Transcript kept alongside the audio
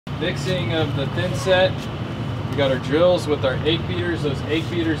mixing of the thin set. We got our drills with our 8 beaters. Those 8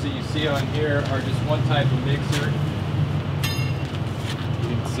 beaters that you see on here are just one type of mixer.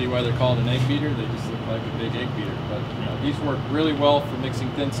 You can see why they're called an egg beater. They just look like a big egg beater. But you know, these work really well for mixing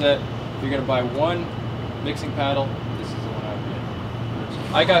thin set. If you're going to buy one mixing paddle, this is the one I would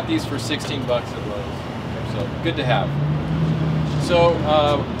get. I got these for 16 bucks at Lowe's, so good to have. So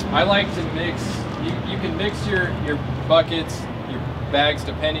I like to mix. You can mix your buckets, your bags,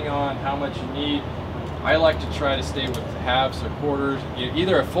 depending on how much you need. I like to try to stay with halves or quarters,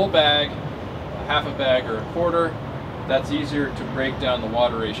 either a full bag, a half a bag, or a quarter. That's easier to break down the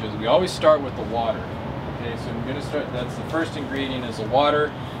water ratios. We always start with the water. Okay, so I'm going to start. That's the first ingredient is the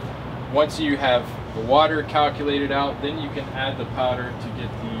water. Once you have the water calculated out, then you can add the powder to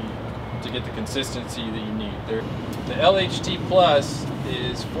get the consistency that you need. The LHT Plus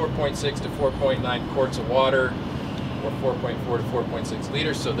is 4.6 to 4.9 quarts of water, or 4.4 to 4.6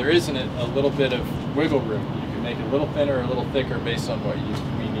 liters. So there isn't a little bit of wiggle room. You can make it a little thinner or a little thicker based on what we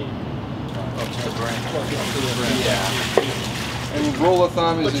need. Yeah. And rule of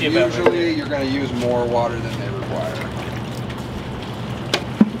thumb is that usually you're going to use more water than they require.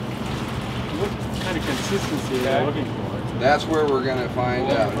 What kind of consistency are you looking for? That's where we're going to find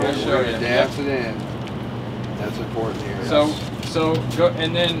out. We'll show We're going to dance it in. That's important here. So go,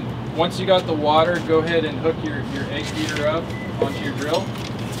 and then once you got the water, go ahead and hook your egg beater up onto your drill.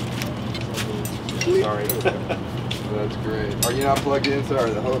 Sorry. That's great. Are you not plugged in? Sorry,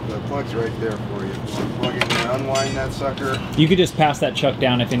 the plug's right there for you. Plug it in, unwind that sucker. You could just pass that chuck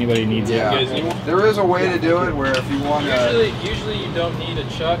down if anybody needs it. There is a way to do it where if you want to... Usually you don't need a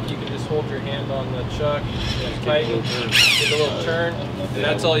chuck. You can just hold your hand on the chuck, tighten, give a little turn, and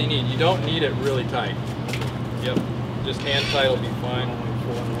that's all you need. You don't need it really tight. Yep, just hand tight will be fine.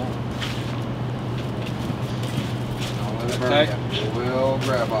 Don't let it burn you. It will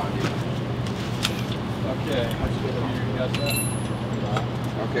grab on you. Okay.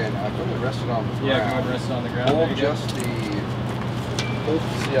 Okay, now go ahead and rest it on the ground. Yeah, go ahead and rest it on the ground. Hold just the...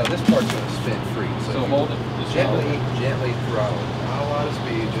 See how this part's going to spin free. So hold it. Just gently throttle. Not a lot of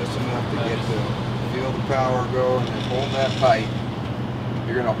speed, just enough to get to feel the power go, and then hold that tight.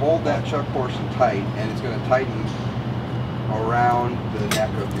 You're going to hold that chuck portion tight, and it's going to tighten around the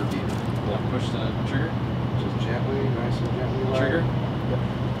neck of your beater. Yeah, push the trigger. Just gently, nice and gently. Trigger? Yep.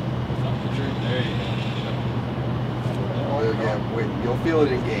 The trigger. There you go. Yeah, wait, you'll feel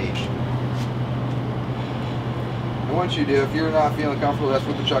it engaged. And once you do, if you're not feeling comfortable, that's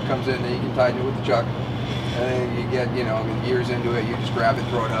where the chuck comes in, then you can tighten it with the chuck. And then you get, you know, gears into it, you just grab it,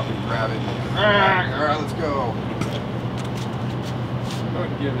 throw it up, and grab it. All right, let's go. Go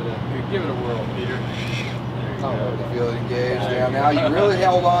ahead and give it a whirl, Peter. There you go. You feel it engaged. Now you really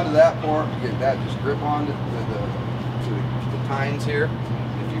held on to that part. You get that, just grip on to the tines here.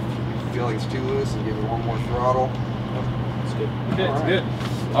 If you feel like it's too loose, and give it one more throttle. Okay, it's good.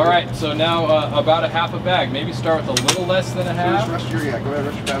 All right, so now about a half a bag. Maybe start with a little less than a half. Go ahead,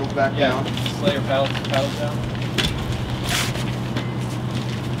 rest your paddles back down. Just lay your paddles down.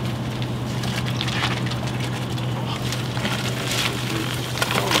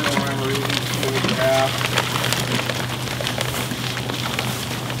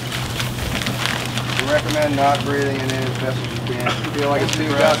 We recommend not breathing it in as best as you can. If you feel like it's too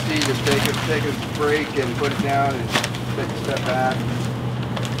dusty, just take a break and put it down and take a step back.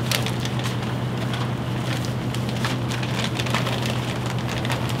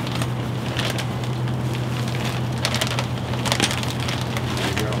 There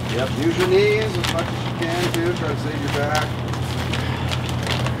you go. Yep. Use your knees as much as you can too. Try to save your back.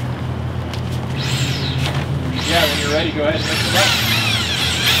 Yeah, when you're ready, go ahead and mix it up.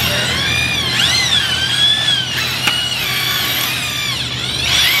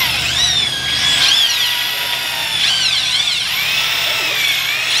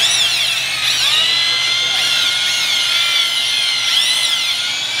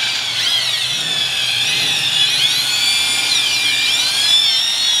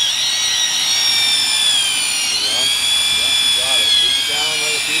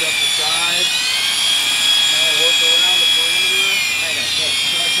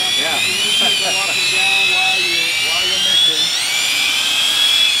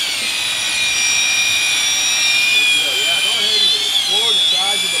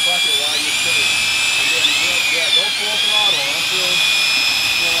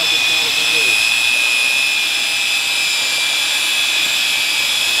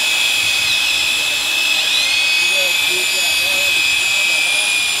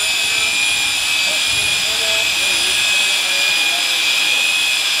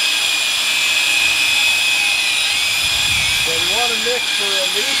 mix for at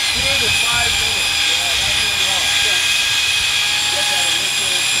least 2 to 5 minutes. That's what we want. Get that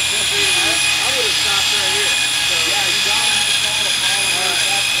initial consistency. I would have stopped right here. So yeah, you got to have all the polymers.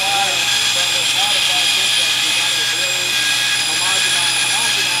 That's why. But with modified Thinset, you got to really homogenize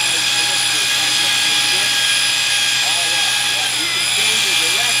the mixture. All up. Yeah, you can change the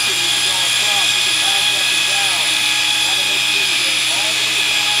direction. You can go across. You can bounce up and down. You got to make sure you get all the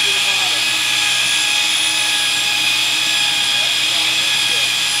way down to the bottom.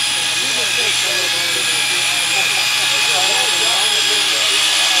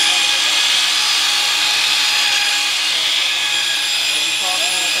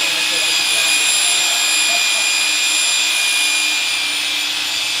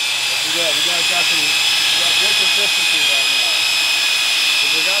 We got good consistency right now.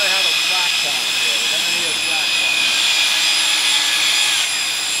 Because we gotta have a slack time here. We're gonna need a slack time.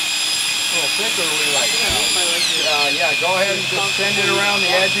 A little thicker we like now. Yeah, go ahead and just send it around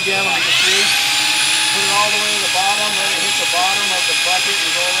the edge again like you see. Put it all the way to the bottom, let it hit the bottom of the bucket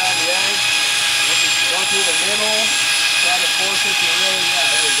and go around the edge. Go through the middle, try to force it to really, yeah,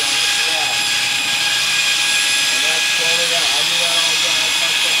 there we go. Yeah. And that's totally, yeah, I do that all the time. That's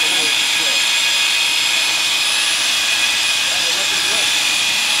my second move.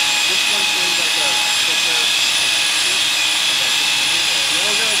 This one seems like a thicker.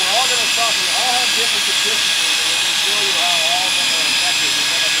 We're all going to talk. We all have different consistencies, and we're going to show you how all of them are affected.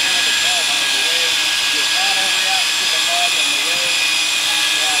 You're going to be able to tell by the way your paddle reacts to the mud and the way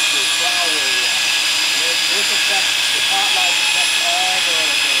that your trowel will react. And this affects the pot life, affects all the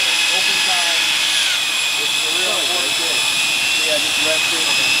open time, which is a real important thing. Yeah, just rest it.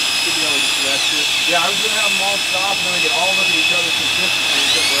 Should be able to just rest it. Yeah, I'm going to have them all stop and then we get all of each other's consistency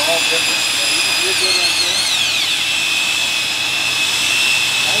because we're all different. You're good right there.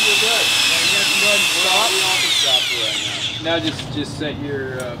 And you're good. Now you guys can go ahead and stop. We all can stop for right now. Now just set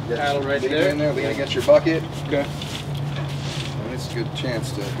your paddle right there. In there, lean against your bucket. Okay. And it's a good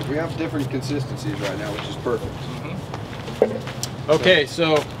chance to, because we have different consistencies right now, which is perfect. Okay,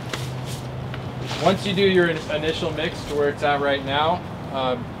 so once you do your initial mix to where it's at right now,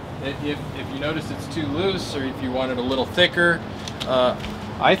 if you notice it's too loose or if you want it a little thicker,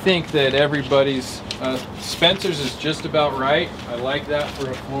 I think that everybody's, Spencer's is just about right. I like that for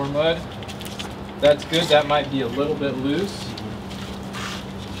a floor mud. That's good. That might be a little bit loose.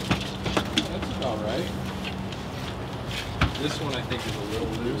 That's about right. This one I think is a little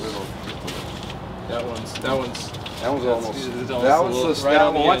loose. That one's almost right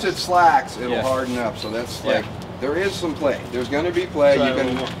on the once edge. it slacks, it'll Yeah. harden up. So that's Yeah. like, there is some play. There's going to be play.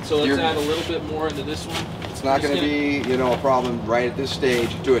 So let's add a little bit more into this one. It's not going to be, you know, a problem right at this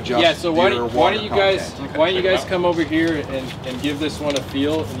stage to adjust. Yeah. So why don't you guys content. come over here and give this one a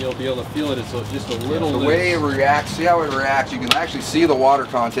feel, and you'll be able to feel it. It's just a little. The loose. way it reacts, see how it reacts. You can actually see the water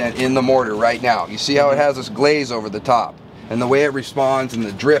content in the mortar right now. You see how it has this glaze over the top, and the way it responds and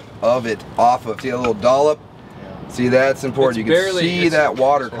the drip of it off of. See a little dollop. See, that's important. You can see that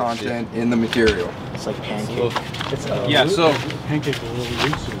water content in the material. It's like pancake. Yeah, so Pancake a little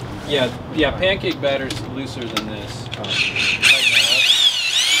looser. yeah, pancake batter's looser than this. Tighten that up.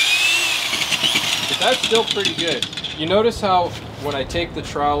 But that's still pretty good. You notice how when I take the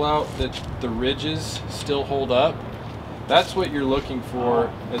trowel out that the ridges still hold up? That's what you're looking for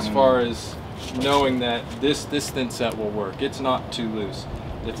as far as knowing that this Thinset will work. It's not too loose.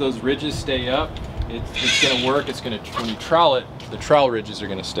 If those ridges stay up, it's going to work. It's going to, when you trowel it, the trowel ridges are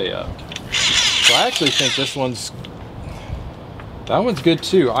going to stay up. So I actually think that one's good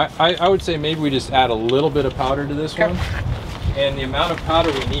too. I would say maybe we just add a little bit of powder to this one. And the amount of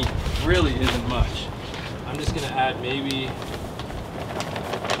powder we need really isn't much. I'm just going to add maybe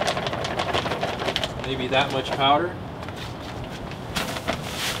that much powder.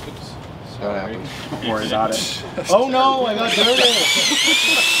 Oops. Sorry. Don't worry about it. Oh no, I got dirty.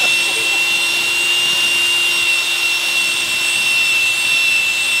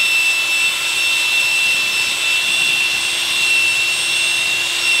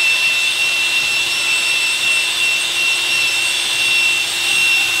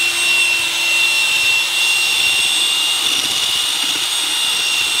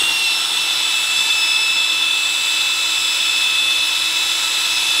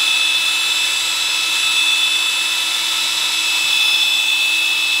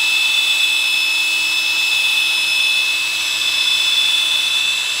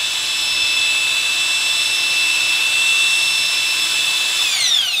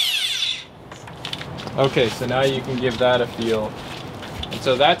 Okay, so now you can give that a feel. And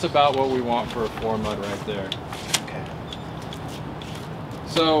so that's about what we want for a floor mud right there. Okay.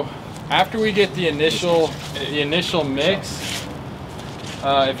 So after we get the initial mix,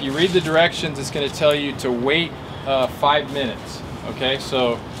 if you read the directions, it's going to tell you to wait 5 minutes. Okay,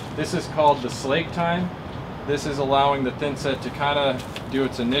 so this is called the slake time. This is allowing the Thinset to kind of do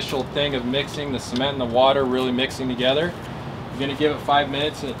its initial thing of mixing the cement and the water, really mixing together. You're going to give it 5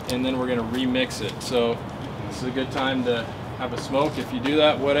 minutes, and then we're going to remix it. So this is a good time to have a smoke. If you do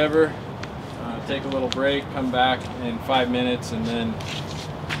that, whatever, take a little break, come back in 5 minutes, and then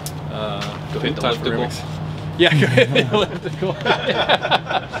go hit the elliptical. Yeah, go hit the elliptical.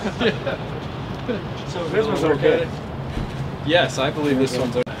 So this one's okay. Yes, I believe this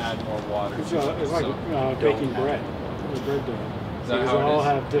one's going to add more water. It's like baking bread. Bread dough. Is that how they it all is?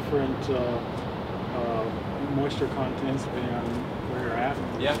 have different moisture contents depending on where you're at.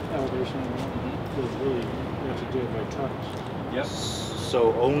 Yeah. Elevation. So it's really, you have to do it by touch. Yep.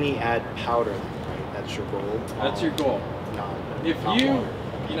 So only add powder, right? That's your goal. That's your goal. Not If not you, water.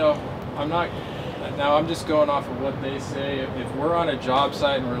 you know, I'm just going off of what they say. If we're on a job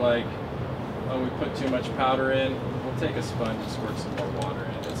site and we're like, oh, we put too much powder in, we'll take a sponge and squirt some more water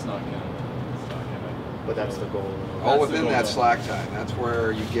in. It's not gonna. But that's the goal. All within that slack time. That's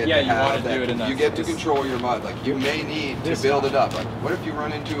where you get to have that. You get to control your mud. Like you may need to build it up. Like what if you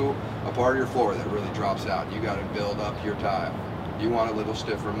run into a part of your floor that really drops out? You got to build up your tile. You want a little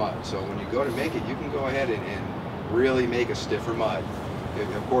stiffer mud. So when you go to make it, you can go ahead and really make a stiffer mud.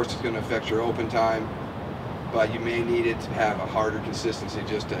 Of course, it's going to affect your open time, but you may need it to have a harder consistency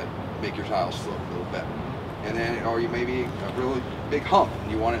just to make your tiles float a little better. And then, or you may be a really big hump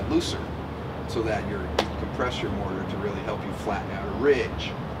and you want it looser, so that you compress your mortar to really help you flatten out a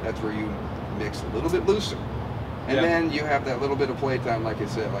ridge. That's where you mix a little bit looser. And then you have that little bit of play time, like I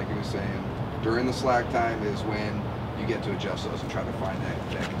said, like you were saying. During the slack time is when you get to adjust those and try to find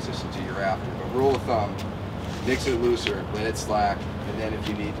that consistency you're after. But rule of thumb, mix it looser, let it slack, and then if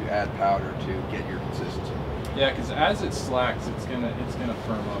you need to add powder to get your consistency. Yeah, because as it slacks, it's gonna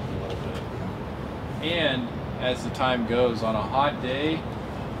firm up a little bit. And as the time goes, on a hot day,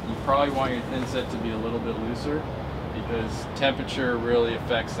 you probably want your Thinset to be a little bit looser because temperature really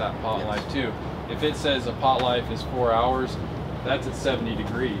affects that pot life too. If it says a pot life is 4 hours, that's at 70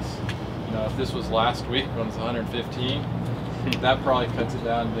 degrees. You know, if this was last week when it's 115, that probably cuts it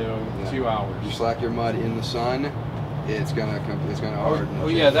down to 2 hours. You slack your mud in the sun, it's gonna harden. Oh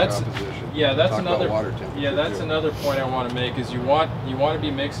yeah, that's Talk another about water temperature. Yeah, that's another point I want to make is you want to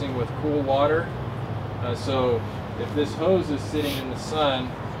be mixing with cool water. So if this hose is sitting in the sun,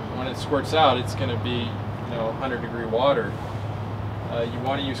 when it squirts out, it's going to be 100-degree water. You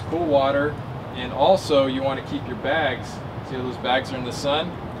want to use cool water, and also you want to keep your bags. See how those bags are in the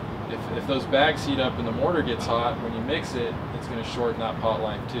sun? If those bags heat up and the mortar gets hot, when you mix it, it's going to shorten that pot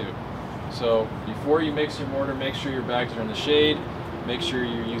life too. So before you mix your mortar, make sure your bags are in the shade. Make sure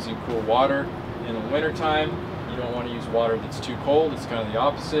you're using cool water. In the wintertime, you don't want to use water that's too cold. It's kind of the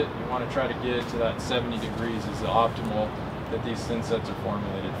opposite. You want to try to get it to that 70 degrees is the optimal that these Thinsets are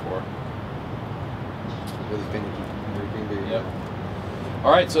formulated for. Really finicky. Yep.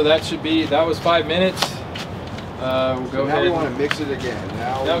 All right, so that was 5 minutes. We'll go ahead. Now we want to mix it again.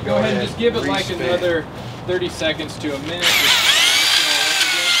 Now go ahead and just give it like another 30 seconds to a minute.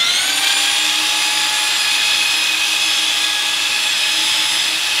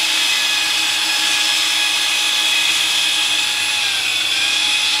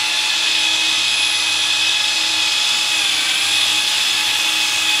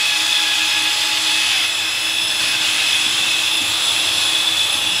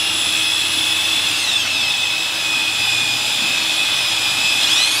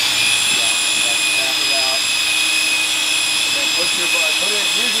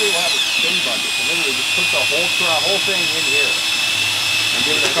 Usually we'll have a spin bucket, so literally just put the whole thing in here and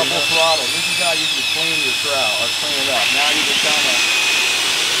give it a couple of throttles. This is how you can clean your trout or clean it up. Now you just kind of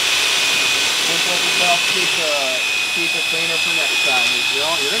simple yourself, keep it cleaner for next time.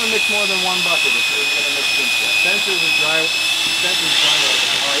 You're going to mix more than one bucket if you're going to mix Thinset. Spencer's dry. All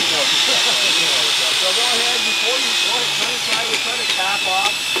right, you know what's up. So go ahead before you try to tap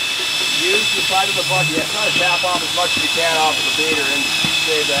off. Use the side of the bucket. Yeah, try to tap off as much as you can off of the beater and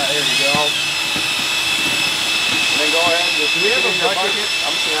save that. There you go. And then go ahead and just stick it in your bucket.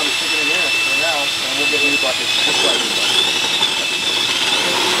 I'm just going to have it stick it in here for now, and we'll get a new bucket.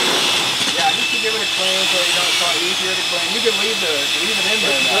 Yeah, just to give it a clean so it's easier to clean. You can leave it in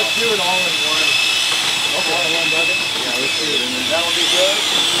there now. Let's do it all in one. Okay. All in one bucket? Yeah, let's do it in there. That'll be good.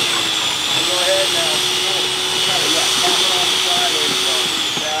 So go ahead now. Tap it on the side. There you go.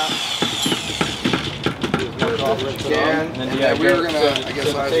 Tap. And then we were gonna, I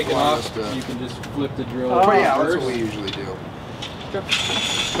guess, take it off. You can just flip the drill. Oh yeah, that's what we usually do. We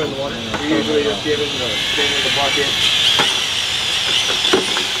usually just give it the spin of the bucket.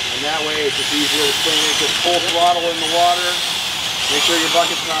 way. It's just easier to clean it. Just full throttle in the water. Make sure your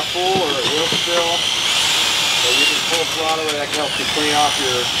bucket's not full or it will spill. So you can full throttle it. That can help you clean off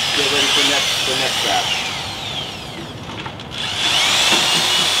get ready for the next batch.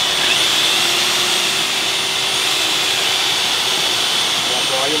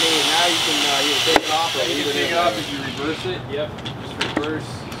 That's all you need. Now you can take it off. You can take it off if you reverse it. Yep, just reverse.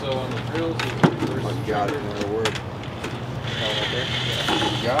 So on the drills, you can reverse. Oh, you got it. Another word. Oh, right there?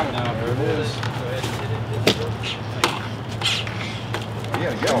 Yeah. You got it. Now, There it is. Go ahead and hit it.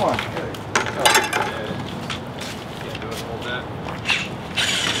 Yeah, get one. Yeah, do it, hold that.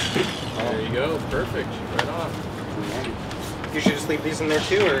 There you go, perfect, right on. You should just leave these in there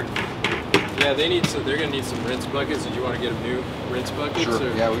too, or? Yeah, they're gonna need some rinse buckets. Did you want to get them new rinse buckets? Sure.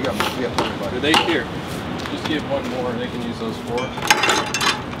 Or? Yeah, we got plenty of buckets. Are they here? Just give one more. They can use those 4.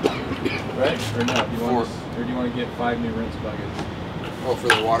 Right? Or no? Do you want to get 5 new rinse buckets? Oh, for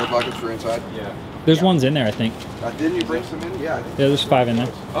the water buckets for inside? Yeah. There's ones in there, I think. Didn't you bring some in? Yeah. I think Yeah, there's 5 in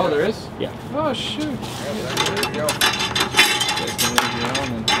there. Oh, there is? Yeah. Oh, shoot. There you go. Take one of your own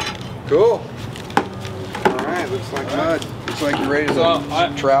and... Cool. All right, looks like mud. Looks like you're ready to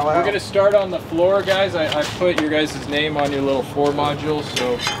trowel out. We're going to start on the floor, guys. I put your guys' name on your little 4 modules,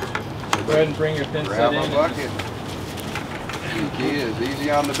 so go ahead and bring your thin set Grab in. a bucket. The key is easy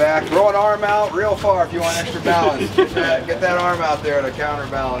on the back. Throw an arm out real far if you want extra balance. Get that arm out there to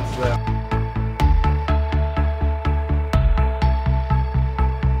counterbalance that.